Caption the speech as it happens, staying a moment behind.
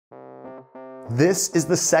This is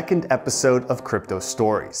the second episode of Crypto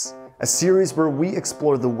Stories, a series where we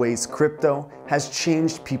explore the ways crypto has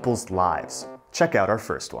changed people's lives. Check out our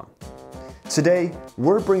first one. Today,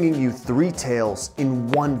 we're bringing you 3 tales in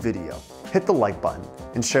one video. Hit the like button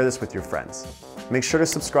and share this with your friends. Make sure to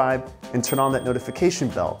subscribe and turn on that notification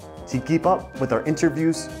bell to keep up with our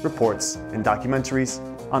interviews, reports, and documentaries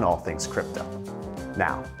on all things crypto.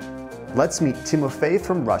 Now, let's meet Timofey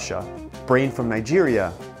from Russia, Brain from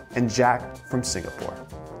Nigeria, and Jack from Singapore.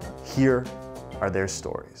 Here are their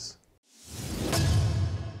stories.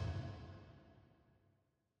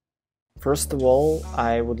 First of all,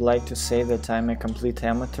 I would like to say that I'm a complete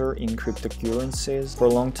amateur in cryptocurrencies. For a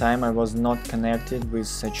long time I was not connected with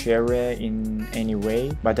such area in any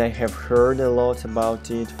way, but I have heard a lot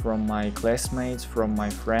about it from my classmates, from my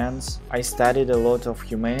friends. I studied a lot of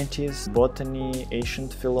humanities, botany,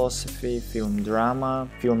 ancient philosophy, film drama,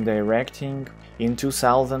 film directing. In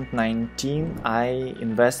 2019, I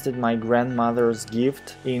invested my grandmother's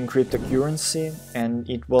gift in cryptocurrency, and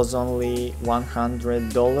it was only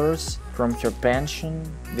 $100 from her pension.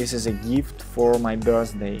 This is a gift for my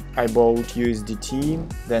birthday. I bought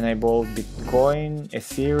USDT, then I bought Bitcoin,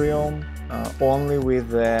 Ethereum, only with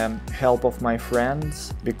the help of my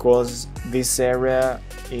friends, because this area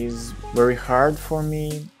is very hard for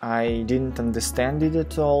me. I didn't understand it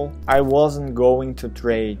at all. I wasn't going to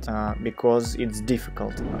trade because it's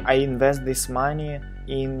difficult. I invest this money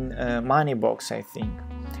in a money box, I think.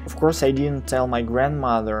 Of course, I didn't tell my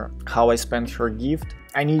grandmother how I spent her gift.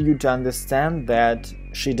 I need you to understand that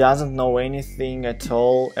she doesn't know anything at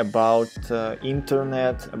all about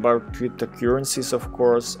internet, about cryptocurrencies, of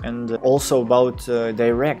course, and also about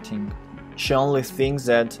directing. She only thinks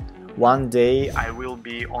that one day I will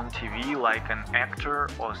be on TV like an actor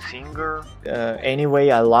or singer.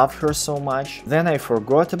 Anyway, I love her so much. Then I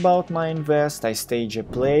forgot about my invest, I stage a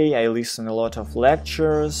play, I listen a lot of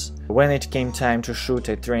lectures. When it came time to shoot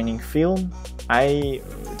a training film, I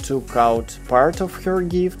took out part of her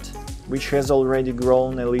gift, which has already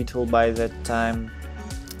grown a little by that time,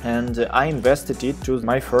 and I invested it to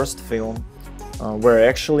my first film. Where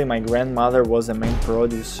actually my grandmother was a main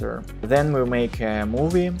producer. Then we make a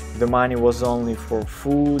movie. The money was only for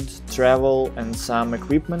food, travel and some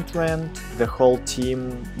equipment rent. The whole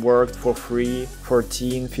team worked for free,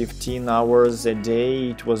 14-15 hours a day.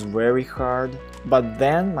 It was very hard. But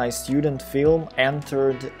then my student film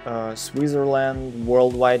entered Switzerland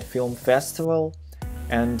Worldwide Film Festival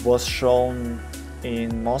and was shown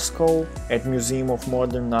in Moscow at Museum of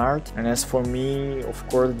Modern Art. And as for me, of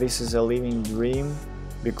course, this is a living dream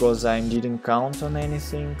because I didn't count on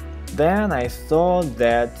anything. Then I thought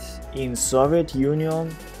that in Soviet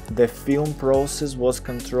Union the film process was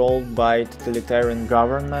controlled by totalitarian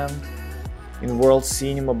government, in world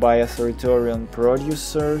cinema by authoritarian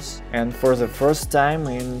producers, and for the first time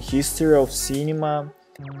in history of cinema,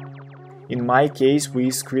 in my case, we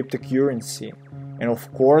use cryptocurrency. And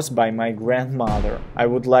of course by my grandmother. I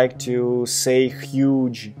would like to say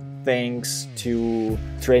huge thanks to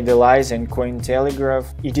Tradelize and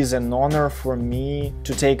Cointelegraph. It is an honor for me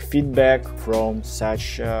to take feedback from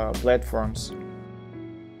such platforms.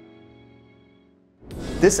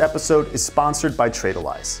 This episode is sponsored by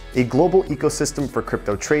Tradelize, a global ecosystem for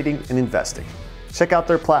crypto trading and investing. Check out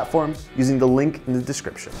their platform using the link in the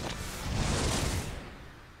description.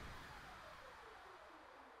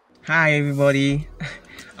 Hi everybody,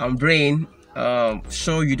 I'm Brain.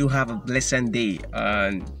 Sure you do have a blessed day,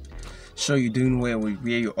 and sure you're doing well with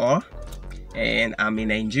where you are. And I'm in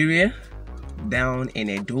Nigeria, down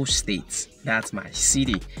in Edo State. That's my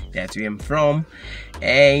city, that's where I'm from.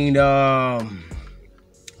 And I'm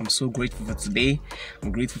so grateful for today.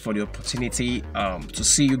 I'm grateful for the opportunity to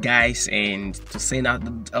see you guys and to send out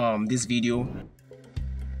this video.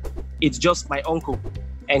 It's just my uncle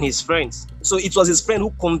and his friends. So it was his friend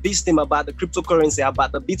who convinced him about the cryptocurrency,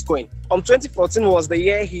 about the Bitcoin. 2014 was the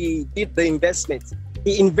year he did the investment.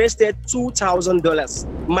 He invested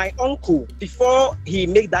 $2,000. My uncle, before he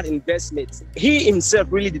made that investment, he himself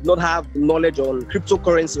really did not have knowledge on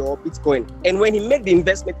cryptocurrency or Bitcoin. And when he made the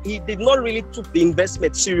investment, he did not really took the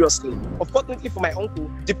investment seriously. Unfortunately for my uncle,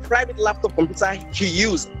 the private laptop computer he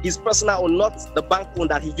used, his personal one, not the bank one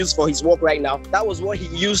that he used for his work right now, that was what he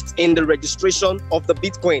used in the registration of the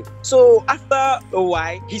Bitcoin. So after a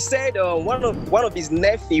while, he said one of his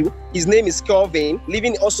nephew, his name is Kelvin,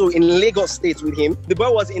 living also in Lagos State with him. The boy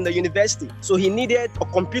was in the university, so he needed a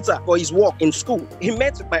computer for his work in school. He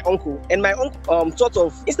met with my uncle, and my uncle sort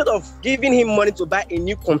of, instead of giving him money to buy a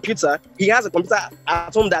new computer, he has a computer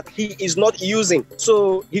at home that he is not using.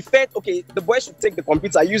 So he felt, okay, the boy should take the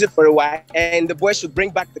computer, use it for a while, and the boy should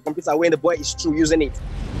bring back the computer when the boy is through using it.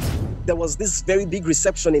 there was this very big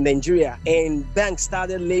recession in Nigeria, and banks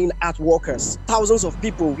started laying out workers. Thousands of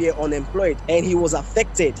people were unemployed, and he was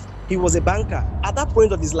affected. He was a banker. At that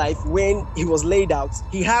point of his life, when he was laid out,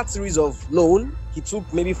 he had a series of loans. He took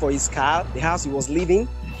maybe for his car, the house he was living,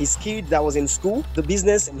 his kid that was in school, the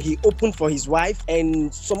business he opened for his wife,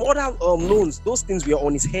 and some other loans. Those things were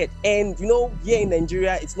on his head. And you know, here in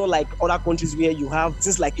Nigeria, it's not like other countries where you have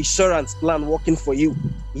things like insurance plan working for you.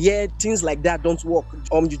 Yeah, things like that don't work.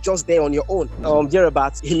 You're just there on your own.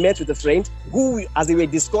 Thereabouts, he met with a friend who, as they were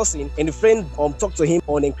discussing, and the friend talked to him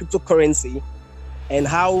on a cryptocurrency and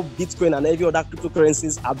how Bitcoin and every other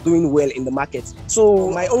cryptocurrencies are doing well in the market. So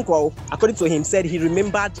my uncle, according to him, said he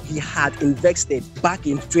remembered he had invested back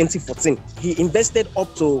in 2014. He invested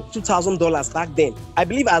up to $2,000 back then. I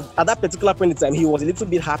believe at that particular point in time, he was a little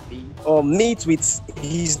bit happy. Meet with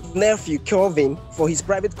his nephew, Kelvin, for his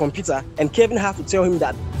private computer. And Kevin had to tell him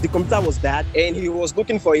that the computer was bad and he was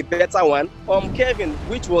looking for a better one. Kevin,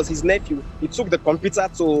 which was his nephew, he took the computer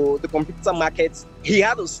to the computer market. He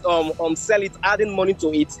had to sell it, adding money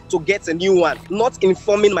to it to get a new one, not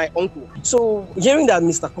informing my uncle. So hearing that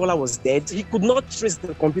Mr. Kola was dead, he could not trace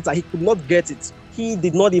the computer, he could not get it. He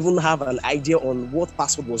did not even have an idea on what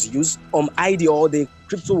password was used, ID or the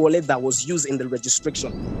crypto wallet that was used in the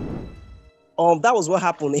registration. That was what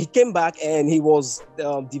happened. He came back and he was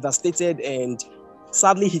devastated, and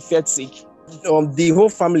sadly he felt sick. The whole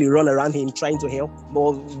family ran around him trying to help,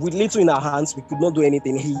 but with little in our hands, we could not do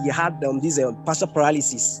anything. He had this partial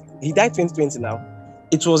paralysis. He died 2020 now.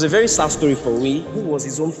 It was a very sad story for we, who was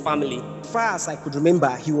his own family. As far as I could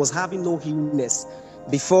remember, he was having no illness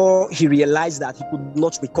before he realized that he could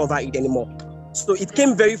not recover it anymore. So it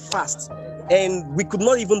came very fast, and we could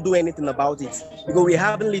not even do anything about it because we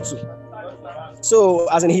had little. So,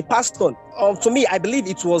 as in, he passed on. To me, I believe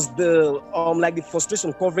it was the the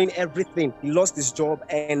frustration covering everything. He lost his job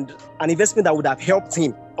and an investment that would have helped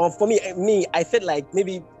him. For me, I felt like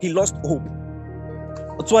maybe he lost hope.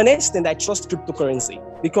 To an extent, I trust cryptocurrency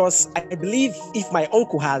because I believe if my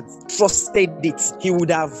uncle had trusted it, he would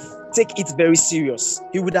have taken it very serious.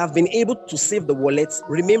 He would have been able to save the wallet,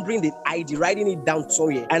 remembering the ID, writing it down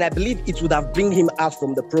somewhere. And I believe it would have bring him out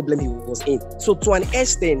from the problem he was in. So to an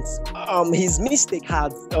extent, his mistake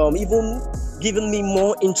had even given me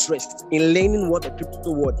more interest in learning what the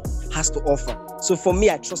crypto world has to offer. So for me,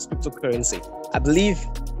 I trust cryptocurrency. I believe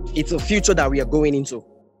it's a future that we are going into.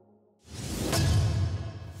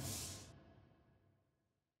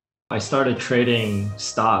 I started trading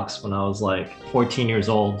stocks when I was like 14 years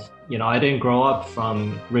old. You know, I didn't grow up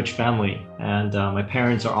from rich family, and my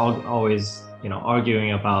parents are always,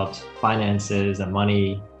 arguing about finances and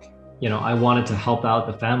money. You know, I wanted to help out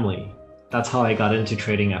the family. That's how I got into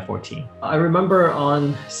trading at 14. I remember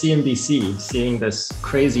on CNBC seeing this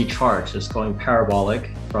crazy chart just going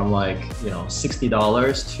parabolic from like,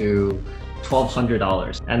 $60 to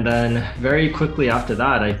 $1,200. And then very quickly after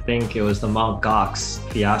that, I think it was the Mt. Gox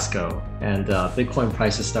fiasco, and Bitcoin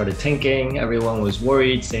prices started tanking. Everyone was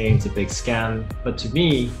worried, saying it's a big scam. But to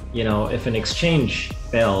me, if an exchange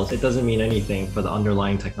fails, it doesn't mean anything for the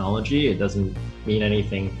underlying technology. It doesn't mean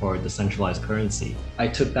anything for decentralized currency. I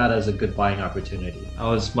took that as a good buying opportunity. I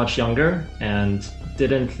was much younger and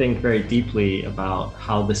didn't think very deeply about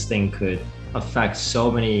how this thing could affect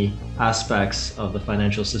so many aspects of the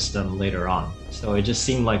financial system later on. So it just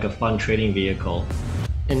seemed like a fun trading vehicle.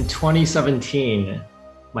 In 2017,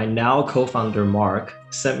 my now co-founder Mark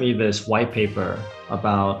sent me this white paper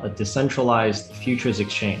about a decentralized futures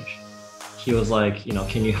exchange. He was like,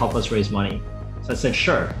 can you help us raise money? So I said,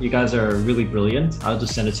 sure, you guys are really brilliant. I'll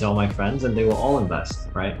just send it to all my friends and they will all invest,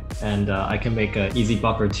 right? And I can make an easy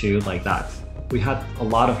buck or two like that. We had a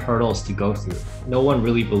lot of hurdles to go through. No one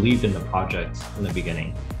really believed in the project in the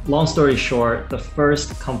beginning. Long story short, the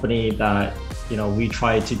first company that we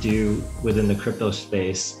tried to do within the crypto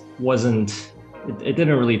space it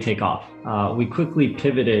didn't really take off. We quickly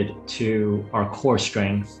pivoted to our core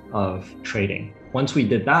strength of trading. Once we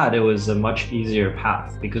did that, it was a much easier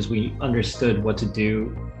path because we understood what to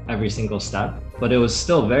do every single step. But it was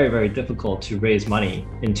still very, very difficult to raise money.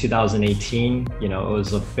 In 2018, it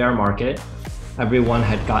was a bear market. Everyone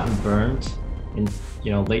had gotten burned in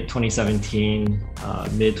late 2017,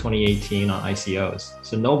 mid 2018 on ICOs.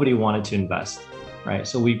 So nobody wanted to invest, right?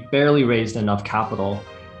 So we barely raised enough capital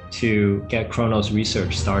to get Chronos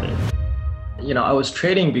research started. I was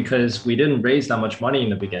trading because we didn't raise that much money in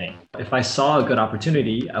the beginning. If I saw a good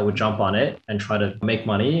opportunity, I would jump on it and try to make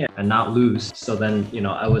money and not lose. So then,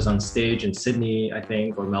 I was on stage in Sydney, I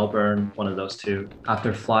think, or Melbourne, one of those two,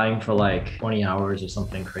 after flying for like 20 hours or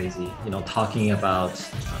something crazy, talking about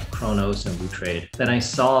Chronos and WooTrade. Then I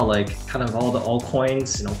saw like kind of all the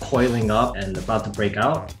altcoins, coiling up and about to break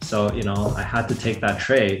out. So, I had to take that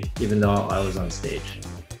trade even though I was on stage.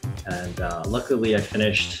 And luckily I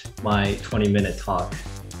finished my 20-minute talk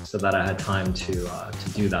so that I had time to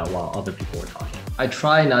do that while other people were talking. I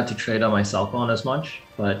try not to trade on my cell phone as much,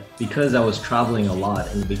 but because I was traveling a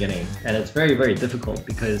lot in the beginning, and it's very, very difficult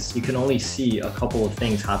because you can only see a couple of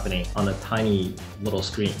things happening on a tiny little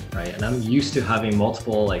screen, right? And I'm used to having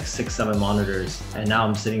multiple, like 6, 7 monitors, and now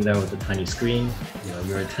I'm sitting there with a tiny screen.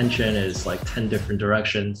 Your attention is like 10 different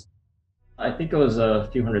directions. I think it was a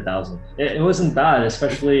few $100,000. It wasn't bad,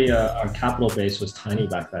 especially our capital base was tiny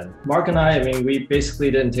back then. Mark and I mean, we basically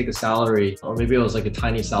didn't take a salary, or maybe it was like a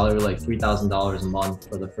tiny salary, like $3,000 a month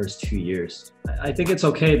for the first 2 years. I think it's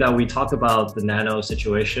okay that we talk about the nano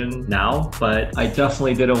situation now, but I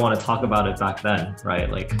definitely didn't want to talk about it back then, right?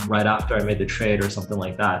 Like right after I made the trade or something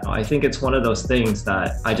like that. I think it's one of those things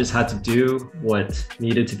that I just had to do what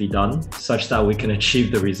needed to be done such that we can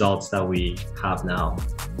achieve the results that we have now.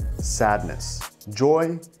 Sadness,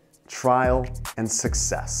 joy, trial, and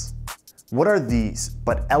success. What are these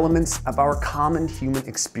but elements of our common human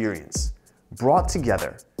experience brought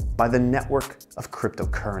together by the network of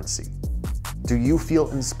cryptocurrency? Do you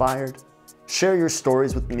feel inspired? Share your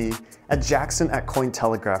stories with me at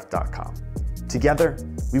jackson@cointelegraph.com. Together,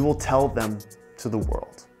 we will tell them to the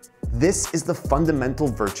world. This is the fundamental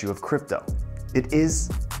virtue of crypto. It is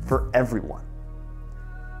for everyone.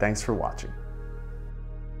 Thanks for watching.